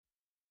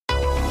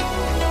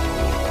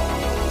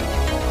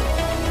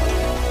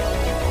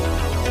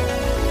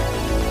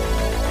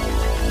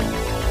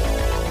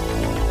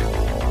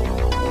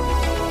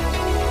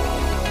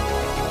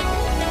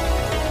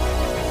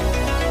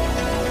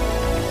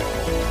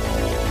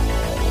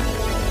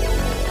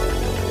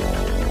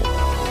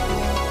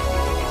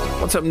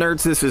What's up,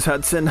 nerds? This is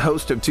Hudson,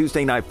 host of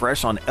Tuesday Night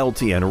Fresh on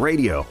LTN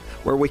Radio,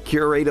 where we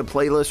curate a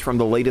playlist from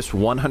the latest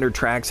 100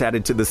 tracks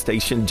added to the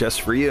station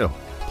just for you.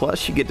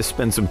 Plus, you get to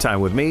spend some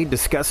time with me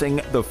discussing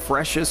the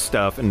freshest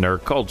stuff in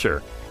nerd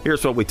culture.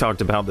 Here's what we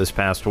talked about this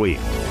past week.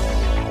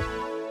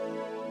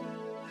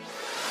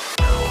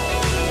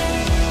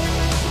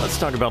 Let's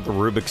talk about the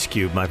Rubik's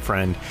Cube, my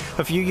friend.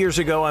 A few years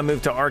ago, I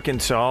moved to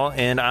Arkansas,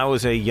 and I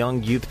was a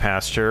young youth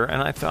pastor,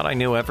 and I thought I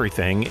knew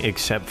everything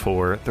except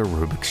for the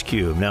Rubik's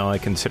Cube. Now, I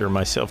consider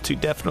myself to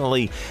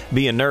definitely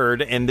be a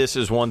nerd, and this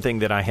is one thing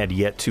that I had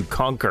yet to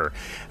conquer.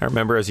 I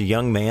remember as a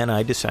young man,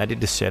 I decided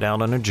to set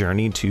out on a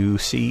journey to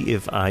see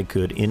if I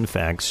could, in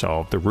fact,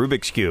 solve the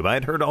Rubik's Cube. I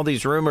had heard all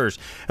these rumors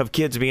of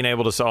kids being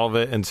able to solve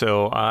it, and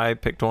so I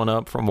picked one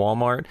up from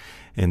Walmart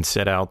and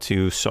set out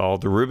to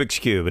solve the Rubik's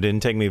Cube. It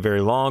didn't take me very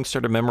long.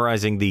 Started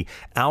memorizing the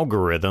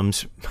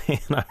algorithms. Man,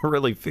 I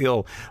really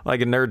feel like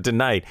a nerd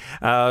tonight.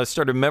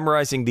 Started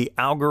memorizing the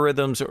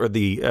algorithms, or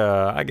the,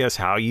 I guess,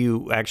 how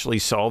you actually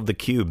solve the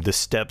cube, the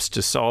steps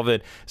to solve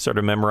it.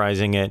 Started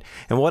memorizing it.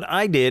 And what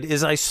I did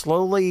is I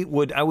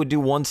would do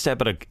one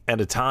step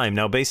at a time.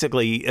 Now,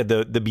 basically,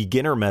 the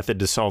beginner method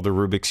to solve the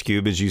Rubik's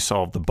Cube is you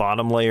solve the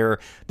bottom layer,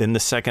 then the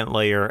second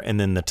layer, and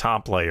then the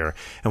top layer.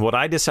 And what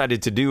I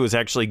decided to do is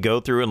actually go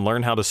through and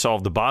learn how to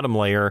solve the bottom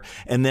layer,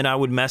 and then I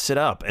would mess it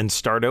up and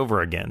start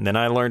over again. Then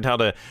I learned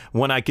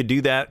when I could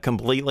do that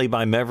completely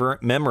by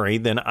memory,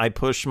 then I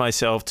pushed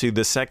myself to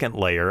the second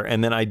layer,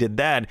 and then I did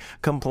that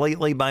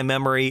completely by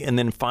memory, and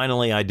then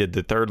finally I did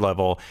the third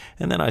level,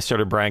 and then I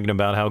started bragging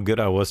about how good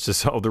I was to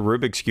solve the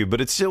Rubik's Cube.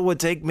 But it still would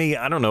take me,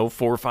 4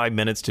 or 5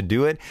 minutes to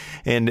do it.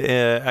 And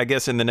I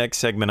guess in the next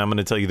segment, I'm going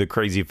to tell you the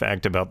crazy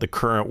fact about the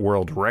current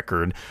world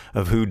record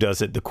of who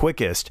does it the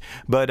quickest.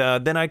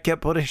 But then I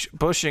kept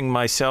pushing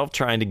myself,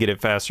 trying to get it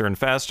faster and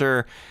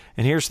faster.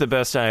 And here's the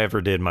best I ever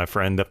did, my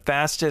friend. The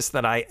fastest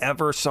that I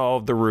ever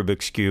solved the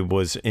Rubik's Cube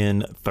was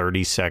in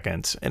 30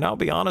 seconds. And I'll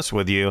be honest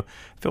with you, I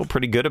feel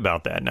pretty good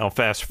about that. Now,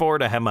 fast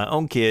forward, I had my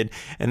own kid,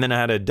 and then I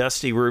had a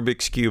dusty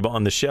Rubik's Cube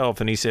on the shelf,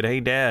 and he said, "Hey,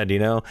 Dad,"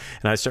 and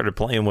I started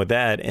playing with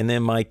that. And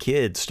then my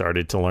kid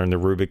started to learn the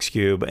Rubik's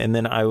Cube. And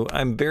then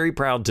I'm very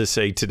proud to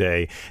say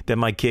today that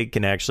my kid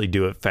can actually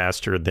do it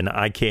faster than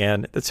I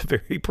can. That's a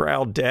very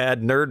proud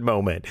dad nerd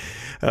moment.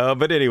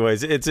 But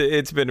anyways,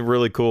 it's been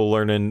really cool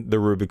learning the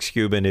Rubik's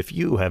Cube. And if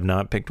you have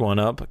not picked one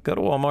up, go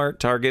to Walmart,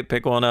 Target,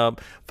 pick one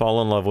up,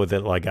 fall in love with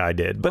it like I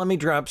did. But let me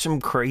drop some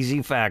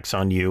crazy facts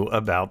on you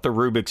about the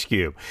Rubik's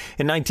Cube.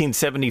 In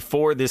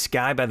 1974, this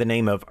guy by the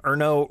name of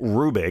Erno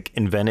Rubik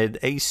invented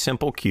a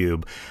simple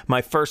cube.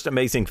 My first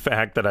amazing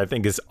fact that I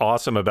think is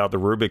awesome about the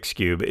Rubik's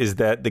Cube is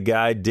that the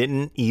guy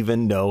didn't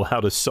even know how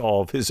to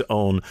solve his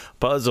own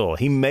puzzle.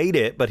 He made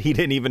it, but he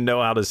didn't even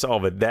know how to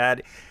solve it.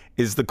 That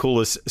is the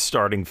coolest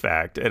starting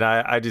fact. And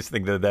I just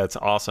think that that's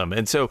awesome.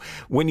 And so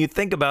when you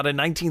think about it,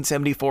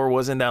 1974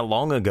 wasn't that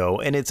long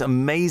ago. And it's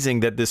amazing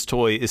that this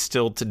toy is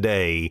still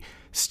today,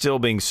 still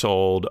being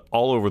sold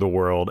all over the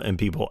world, and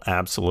people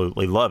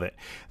absolutely love it.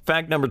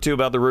 Fact number 2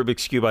 about the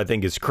Rubik's Cube I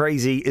think is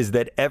crazy is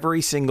that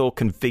every single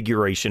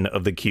configuration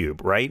of the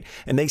cube, right?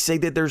 And they say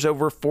that there's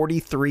over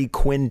 43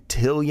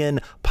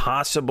 quintillion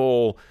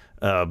possible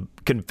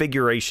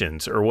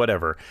configurations or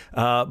whatever.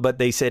 But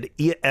they said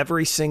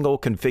every single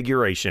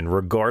configuration,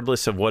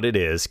 regardless of what it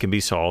is, can be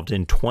solved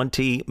in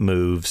 20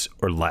 moves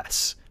or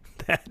less.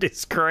 That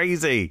is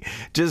crazy.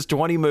 Just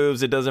 20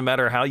 moves. It doesn't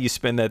matter how you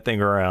spin that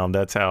thing around.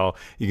 That's how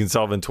you can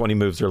solve in 20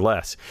 moves or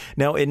less.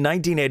 Now, in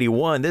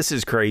 1981, this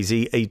is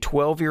crazy. A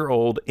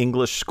 12-year-old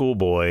English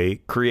schoolboy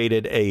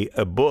created a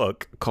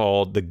book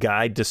called The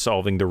Guide to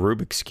Solving the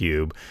Rubik's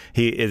Cube.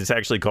 It's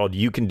actually called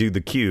You Can Do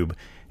the Cube.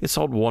 It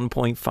sold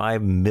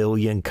 1.5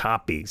 million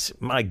copies.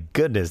 My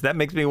goodness, that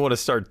makes me want to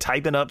start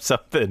typing up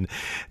something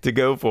to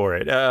go for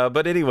it.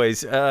 But anyways,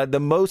 the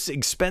most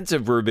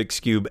expensive Rubik's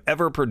Cube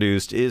ever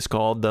produced is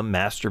called the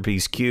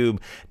Masterpiece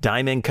Cube.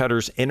 Diamond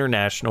Cutters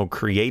International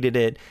created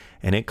it,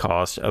 and it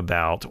cost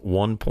about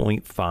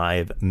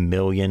 $1.5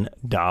 million.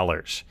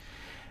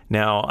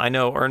 Now, I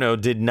know Erno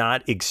did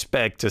not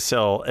expect to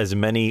sell as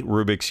many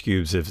Rubik's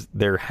Cubes as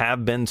there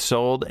have been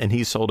sold, and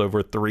he sold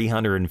over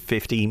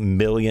 350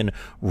 million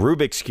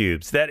Rubik's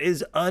Cubes. That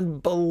is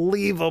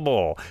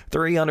unbelievable.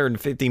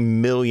 350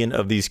 million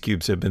of these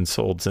cubes have been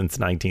sold since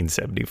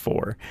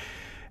 1974.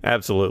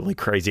 Absolutely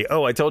crazy.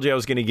 Oh, I told you I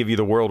was going to give you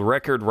the world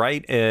record,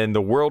 right? And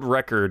the world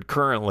record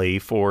currently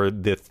for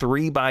the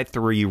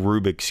 3x3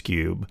 Rubik's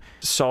Cube,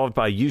 solved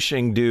by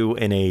Yusheng Du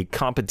in a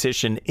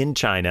competition in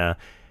China,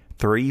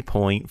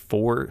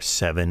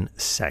 3.47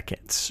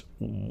 seconds.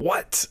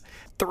 What?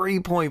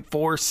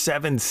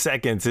 3.47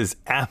 seconds is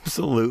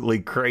absolutely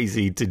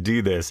crazy to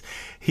do this.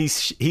 He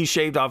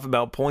shaved off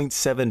about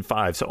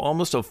 0.75, so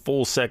almost a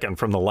full second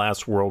from the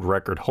last world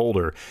record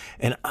holder.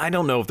 And I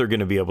don't know if they're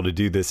going to be able to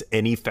do this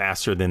any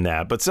faster than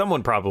that, but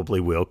someone probably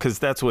will, because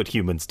that's what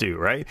humans do,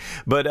 right?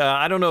 But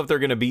I don't know if they're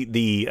going to beat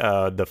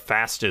the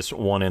fastest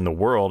one in the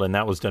world, and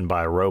that was done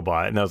by a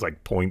robot, and that was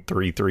like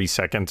 0.33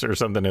 seconds or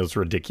something. It was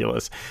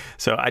ridiculous.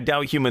 So I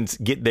doubt humans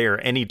get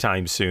there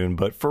anytime soon,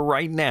 but for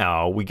right now,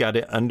 somehow we got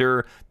it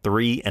under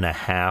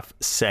 3.5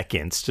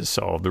 seconds to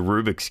solve the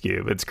Rubik's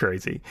Cube. It's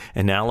crazy.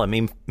 And now let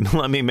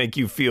me make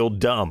you feel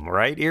dumb,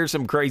 right? Here's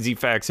some crazy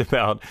facts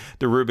about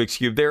the Rubik's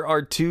Cube. There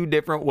are 2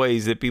 different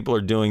ways that people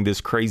are doing this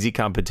crazy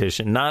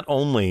competition. Not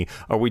only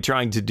are we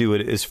trying to do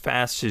it as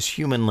fast as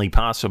humanly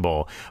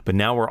possible, but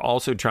now we're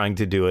also trying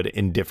to do it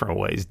in different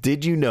ways.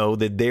 Did you know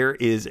that there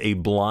is a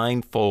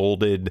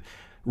blindfolded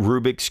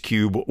Rubik's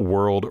Cube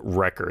world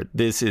record?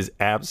 This is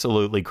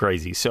absolutely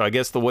crazy. So I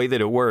guess the way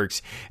that it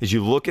works is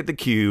you look at the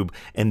cube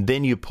and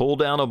then you pull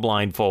down a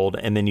blindfold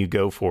and then you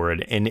go for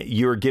it. And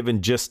you're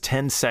given just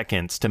 10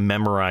 seconds to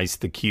memorize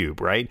the cube,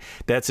 right?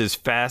 That's as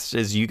fast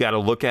as you got to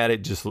look at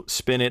it. Just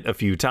spin it a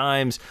few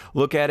times,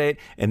 look at it,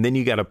 and then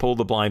you got to pull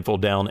the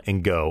blindfold down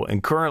and go.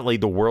 And currently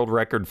the world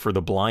record for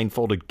the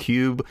blindfolded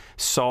cube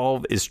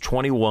solve is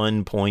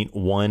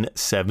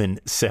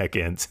 21.17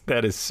 seconds.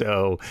 That is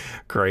so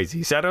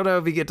crazy. So I don't know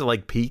if you get to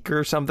like peek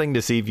or something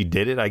to see if you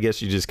did it. I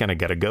guess you just kind of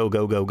got to go,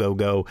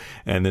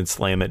 and then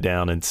slam it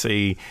down and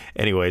see.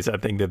 Anyways, I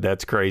think that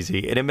that's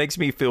crazy. And it makes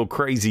me feel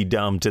crazy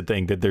dumb to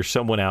think that there's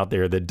someone out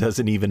there that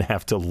doesn't even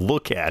have to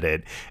look at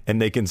it and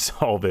they can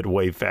solve it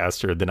way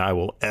faster than I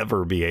will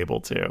ever be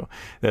able to.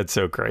 That's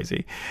so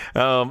crazy.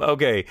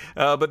 Okay.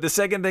 But the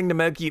second thing to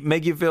make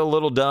you feel a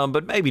little dumb,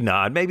 but maybe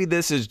not. Maybe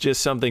this is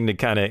just something to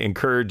kind of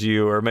encourage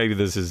you, or maybe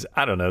this is,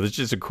 I don't know, this is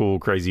just a cool,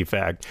 crazy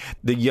fact.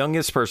 The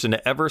youngest person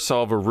to ever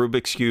solve a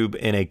Rubik's Cube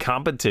in a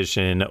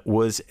competition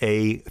was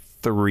a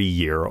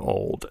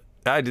 3-year-old.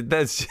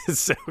 That's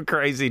just so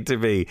crazy to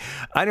me.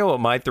 I know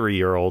what my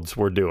 3-year-olds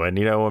were doing,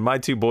 when my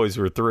 2 boys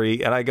were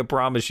 3, and I can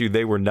promise you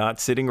they were not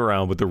sitting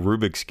around with the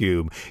Rubik's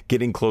Cube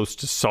getting close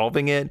to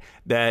solving it.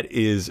 That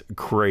is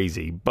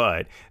crazy.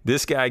 But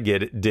this guy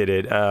did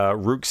it.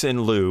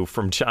 Ruxin Liu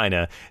from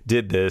China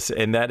did this,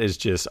 and that is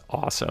just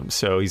awesome.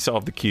 So he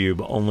solved the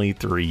cube only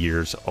 3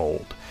 years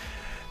old.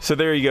 So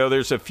there you go.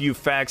 There's a few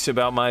facts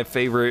about my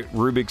favorite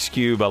Rubik's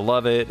Cube. I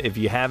love it. If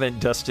you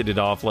haven't dusted it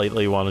off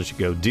lately, why don't you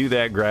go do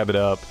that, grab it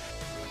up.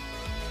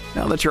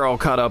 Now that you're all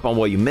caught up on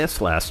what you missed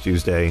last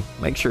Tuesday,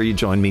 make sure you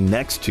join me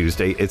next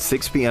Tuesday at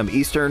 6 p.m.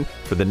 Eastern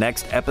for the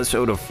next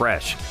episode of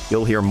Fresh.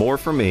 You'll hear more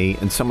from me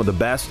and some of the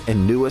best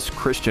and newest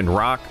Christian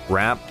rock,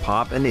 rap,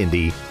 pop, and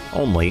indie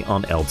only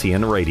on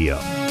LTN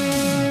Radio.